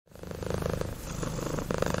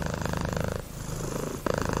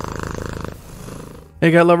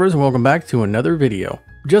Hey cat lovers, and welcome back to another video.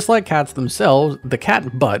 Just like cats themselves, the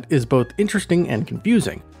cat butt is both interesting and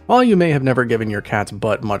confusing. While you may have never given your cat's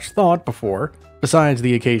butt much thought before, besides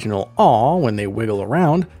the occasional aw when they wiggle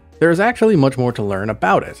around, there is actually much more to learn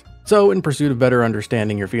about it. So in pursuit of better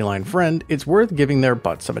understanding your feline friend, it's worth giving their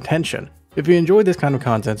butt some attention. If you enjoy this kind of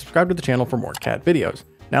content, subscribe to the channel for more cat videos.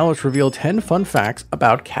 Now let's reveal 10 fun facts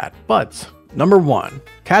about cat butts. Number 1.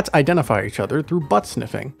 Cats identify each other through butt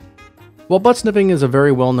sniffing. While butt sniffing is a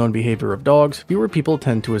very well-known behavior of dogs, fewer people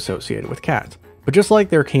tend to associate it with cats. But just like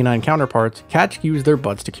their canine counterparts, cats use their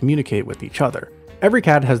butts to communicate with each other. Every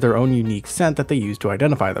cat has their own unique scent that they use to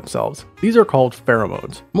identify themselves. These are called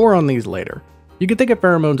pheromones. More on these later. You can think of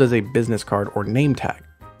pheromones as a business card or name tag.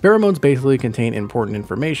 Pheromones basically contain important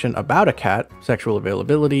information about a cat, sexual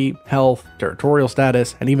availability, health, territorial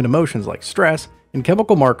status, and even emotions like stress, and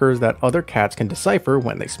chemical markers that other cats can decipher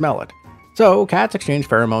when they smell it. So, cats exchange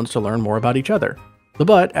pheromones to learn more about each other. The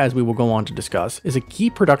butt, as we will go on to discuss, is a key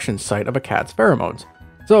production site of a cat's pheromones.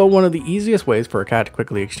 So, one of the easiest ways for a cat to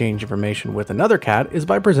quickly exchange information with another cat is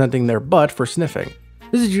by presenting their butt for sniffing.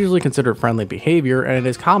 This is usually considered friendly behavior, and it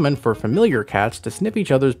is common for familiar cats to sniff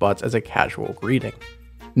each other's butts as a casual greeting.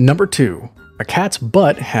 Number 2. A cat's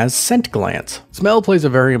butt has scent glands. Smell plays a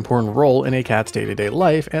very important role in a cat's day-to-day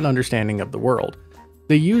life and understanding of the world.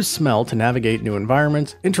 They use smell to navigate new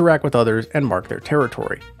environments, interact with others, and mark their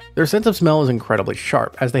territory. Their sense of smell is incredibly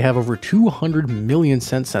sharp, as they have over 200 million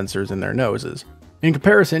scent sensors in their noses. In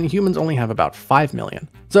comparison, humans only have about 5 million.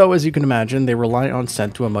 So, as you can imagine, they rely on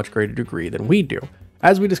scent to a much greater degree than we do.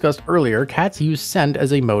 As we discussed earlier, cats use scent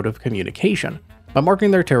as a mode of communication. By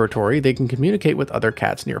marking their territory, they can communicate with other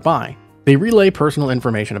cats nearby. They relay personal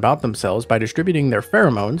information about themselves by distributing their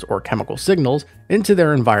pheromones, or chemical signals, into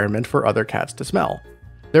their environment for other cats to smell.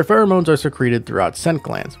 Their pheromones are secreted throughout scent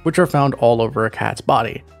glands, which are found all over a cat's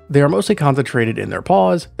body. They are mostly concentrated in their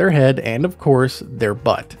paws, their head, and of course, their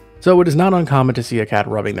butt. So it is not uncommon to see a cat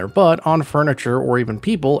rubbing their butt on furniture or even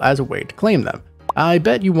people as a way to claim them. I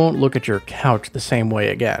bet you won't look at your couch the same way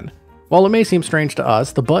again. While it may seem strange to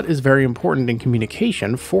us, the butt is very important in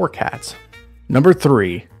communication for cats. Number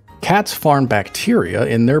 3. Cats farm bacteria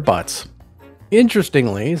in their butts.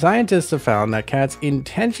 Interestingly, scientists have found that cats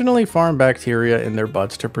intentionally farm bacteria in their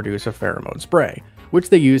butts to produce a pheromone spray, which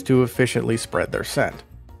they use to efficiently spread their scent.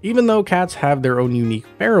 Even though cats have their own unique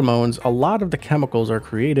pheromones, a lot of the chemicals are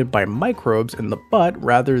created by microbes in the butt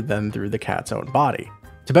rather than through the cat's own body.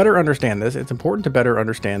 To better understand this, it's important to better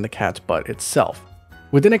understand the cat's butt itself.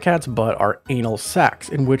 Within a cat's butt are anal sacs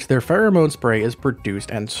in which their pheromone spray is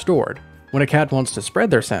produced and stored. When a cat wants to spread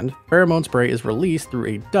their scent, pheromone spray is released through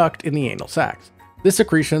a duct in the anal sacs. This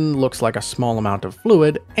secretion looks like a small amount of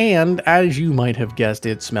fluid, and as you might have guessed,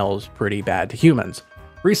 it smells pretty bad to humans.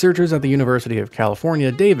 Researchers at the University of California,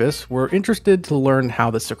 Davis were interested to learn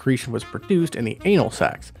how the secretion was produced in the anal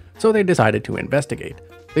sacs, so they decided to investigate.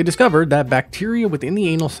 They discovered that bacteria within the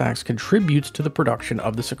anal sacs contributes to the production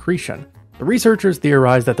of the secretion. The researchers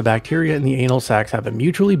theorized that the bacteria in the anal sacs have a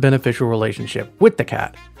mutually beneficial relationship with the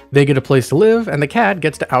cat. They get a place to live, and the cat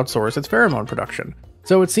gets to outsource its pheromone production.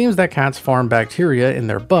 So it seems that cats farm bacteria in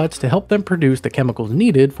their butts to help them produce the chemicals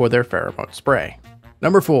needed for their pheromone spray.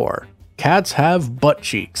 Number 4. Cats have butt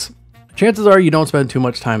cheeks. Chances are you don't spend too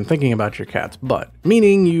much time thinking about your cat's butt,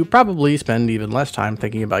 meaning you probably spend even less time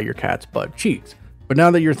thinking about your cat's butt cheeks. But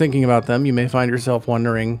now that you're thinking about them, you may find yourself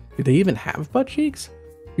wondering, do they even have butt cheeks?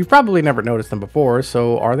 You've probably never noticed them before,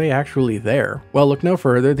 so are they actually there? Well, look no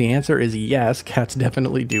further, the answer is yes, cats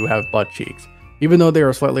definitely do have butt cheeks. Even though they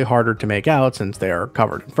are slightly harder to make out since they are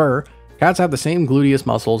covered in fur, cats have the same gluteus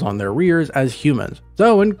muscles on their rears as humans.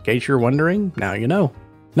 So in case you're wondering, now you know.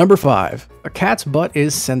 Number 5. A cat's butt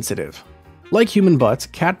is sensitive. Like human butts,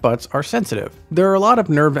 cat butts are sensitive. There are a lot of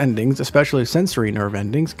nerve endings, especially sensory nerve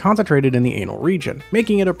endings, concentrated in the anal region,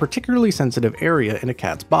 making it a particularly sensitive area in a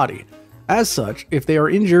cat's body. As such, if they are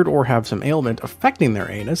injured or have some ailment affecting their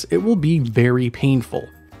anus, it will be very painful.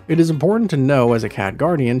 It is important to know as a cat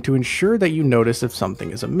guardian to ensure that you notice if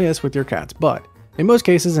something is amiss with your cat's butt. In most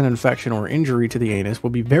cases, an infection or injury to the anus will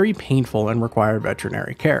be very painful and require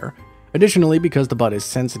veterinary care. Additionally, because the butt is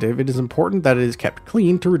sensitive, it is important that it is kept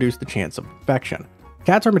clean to reduce the chance of infection.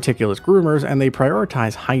 Cats are meticulous groomers and they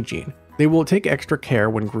prioritize hygiene. They will take extra care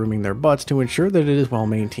when grooming their butts to ensure that it is well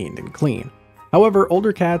maintained and clean. However,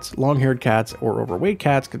 older cats, long-haired cats, or overweight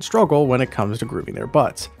cats can struggle when it comes to grooming their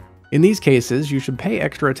butts. In these cases, you should pay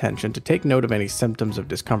extra attention to take note of any symptoms of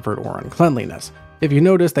discomfort or uncleanliness. If you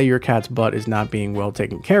notice that your cat's butt is not being well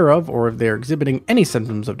taken care of, or if they are exhibiting any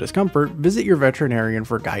symptoms of discomfort, visit your veterinarian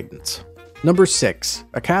for guidance. Number 6.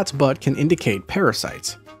 A cat's butt can indicate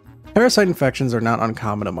parasites. Parasite infections are not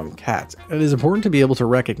uncommon among cats, and it is important to be able to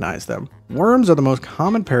recognize them. Worms are the most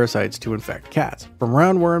common parasites to infect cats, from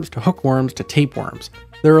roundworms to hookworms to tapeworms.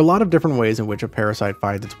 There are a lot of different ways in which a parasite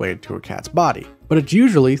finds its way into a cat's body, but it's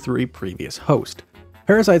usually through a previous host.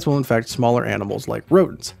 Parasites will infect smaller animals like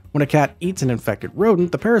rodents. When a cat eats an infected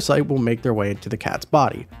rodent, the parasite will make their way into the cat's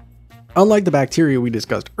body. Unlike the bacteria we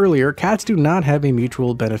discussed earlier, cats do not have a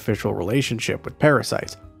mutual beneficial relationship with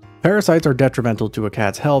parasites. Parasites are detrimental to a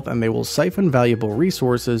cat's health, and they will siphon valuable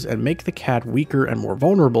resources and make the cat weaker and more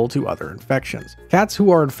vulnerable to other infections. Cats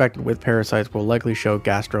who are infected with parasites will likely show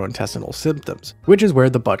gastrointestinal symptoms, which is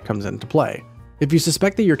where the butt comes into play. If you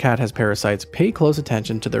suspect that your cat has parasites, pay close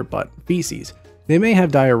attention to their butt and feces. They may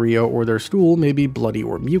have diarrhea, or their stool may be bloody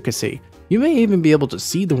or mucousy. You may even be able to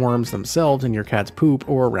see the worms themselves in your cat's poop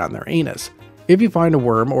or around their anus. If you find a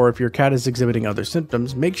worm, or if your cat is exhibiting other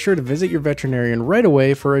symptoms, make sure to visit your veterinarian right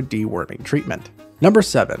away for a deworming treatment. Number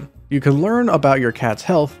 7. You can learn about your cat's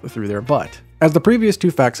health through their butt. As the previous 2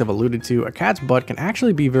 facts have alluded to, a cat's butt can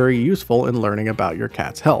actually be very useful in learning about your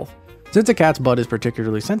cat's health. Since a cat's butt is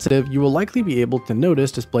particularly sensitive, you will likely be able to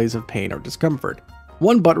notice displays of pain or discomfort.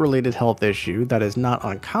 One butt-related health issue that is not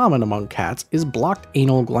uncommon among cats is blocked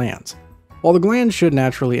anal glands. While the glands should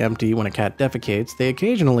naturally empty when a cat defecates, they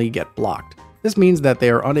occasionally get blocked. This means that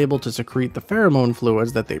they are unable to secrete the pheromone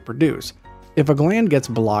fluids that they produce. If a gland gets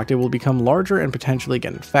blocked, it will become larger and potentially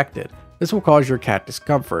get infected. This will cause your cat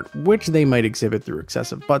discomfort, which they might exhibit through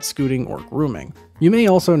excessive butt scooting or grooming. You may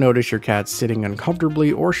also notice your cat sitting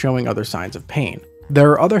uncomfortably or showing other signs of pain.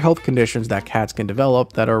 There are other health conditions that cats can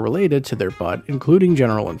develop that are related to their butt, including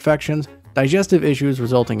general infections, digestive issues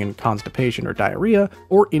resulting in constipation or diarrhea,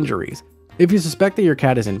 or injuries. If you suspect that your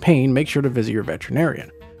cat is in pain, make sure to visit your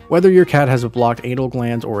veterinarian. Whether your cat has a blocked anal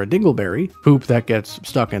glands or a dingleberry, poop that gets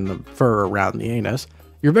stuck in the fur around the anus,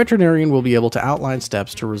 your veterinarian will be able to outline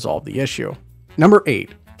steps to resolve the issue. Number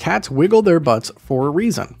 8. Cats wiggle their butts for a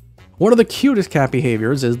reason. One of the cutest cat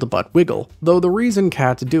behaviors is the butt wiggle, though the reason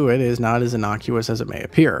cats do it is not as innocuous as it may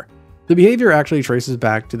appear. The behavior actually traces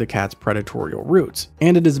back to the cat's predatorial roots,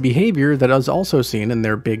 and it is a behavior that is also seen in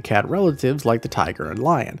their big cat relatives like the tiger and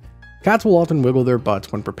lion. Cats will often wiggle their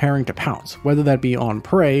butts when preparing to pounce, whether that be on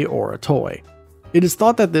prey or a toy. It is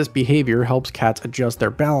thought that this behavior helps cats adjust their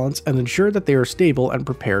balance and ensure that they are stable and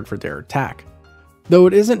prepared for their attack. Though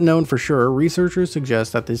it isn't known for sure, researchers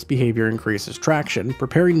suggest that this behavior increases traction,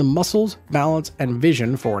 preparing the muscles, balance, and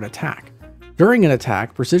vision for an attack. During an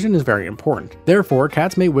attack, precision is very important. Therefore,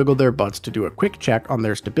 cats may wiggle their butts to do a quick check on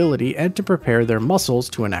their stability and to prepare their muscles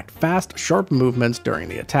to enact fast, sharp movements during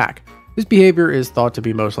the attack. This behavior is thought to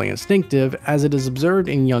be mostly instinctive, as it is observed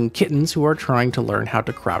in young kittens who are trying to learn how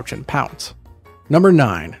to crouch and pounce. Number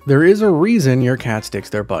 9. There is a reason your cat sticks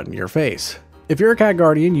their butt in your face. If you're a cat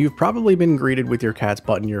guardian, you've probably been greeted with your cat's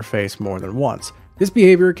butt in your face more than once. This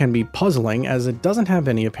behavior can be puzzling as it doesn't have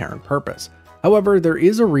any apparent purpose. However, there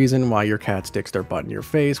is a reason why your cat sticks their butt in your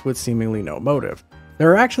face with seemingly no motive.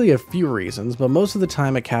 There are actually a few reasons, but most of the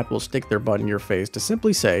time a cat will stick their butt in your face to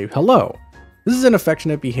simply say hello. This is an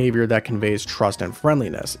affectionate behavior that conveys trust and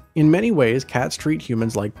friendliness. In many ways, cats treat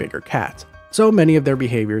humans like bigger cats. So many of their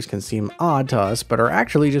behaviors can seem odd to us, but are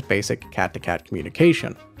actually just basic cat-to-cat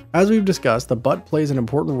communication. As we've discussed, the butt plays an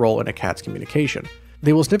important role in a cat's communication.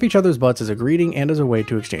 They will sniff each other's butts as a greeting and as a way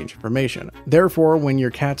to exchange information. Therefore, when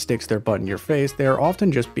your cat sticks their butt in your face, they are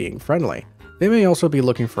often just being friendly. They may also be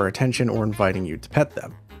looking for attention or inviting you to pet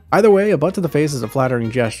them. Either way, a butt to the face is a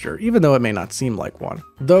flattering gesture, even though it may not seem like one.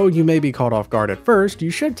 Though you may be caught off guard at first, you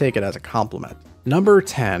should take it as a compliment. Number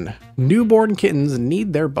 10. Newborn kittens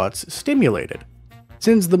need their butts stimulated.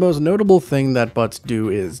 Since the most notable thing that butts do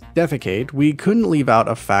is defecate, we couldn't leave out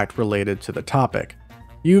a fact related to the topic.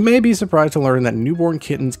 You may be surprised to learn that newborn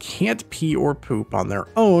kittens can't pee or poop on their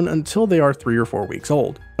own until they are 3 or 4 weeks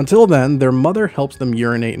old. Until then, their mother helps them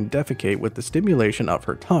urinate and defecate with the stimulation of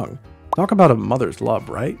her tongue. Talk about a mother's love,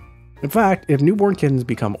 right? In fact, if newborn kittens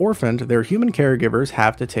become orphaned, their human caregivers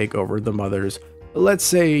have to take over the mother's, let's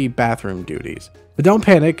say, bathroom duties. But don't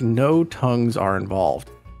panic, no tongues are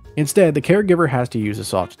involved. Instead, the caregiver has to use a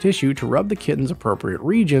soft tissue to rub the kitten's appropriate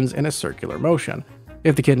regions in a circular motion.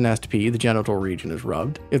 If the kitten has to pee, the genital region is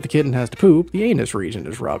rubbed. If the kitten has to poop, the anus region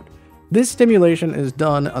is rubbed. This stimulation is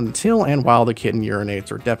done until and while the kitten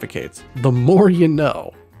urinates or defecates. The more you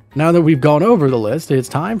know. Now that we've gone over the list, it's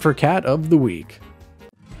time for Cat of the Week.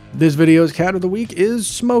 This video's Cat of the Week is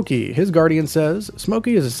Smokey. His guardian says,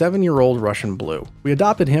 Smokey is a 7-year-old Russian Blue. We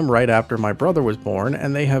adopted him right after my brother was born,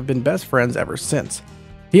 and they have been best friends ever since.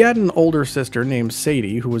 He had an older sister named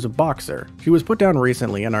Sadie who was a boxer. She was put down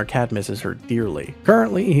recently and our cat misses her dearly.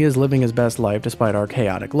 Currently, he is living his best life despite our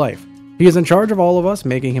chaotic life. He is in charge of all of us,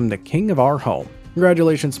 making him the king of our home.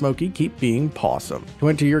 Congratulations, Smokey, keep being pawsome. To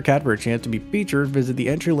enter your cat for a chance to be featured, visit the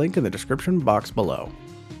entry link in the description box below.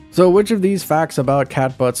 So which of these facts about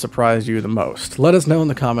cat butts surprised you the most? Let us know in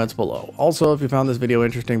the comments below. Also, if you found this video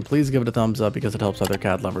interesting, please give it a thumbs up because it helps other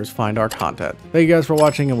cat lovers find our content. Thank you guys for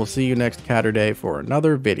watching, and we'll see you next Catterday for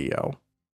another video.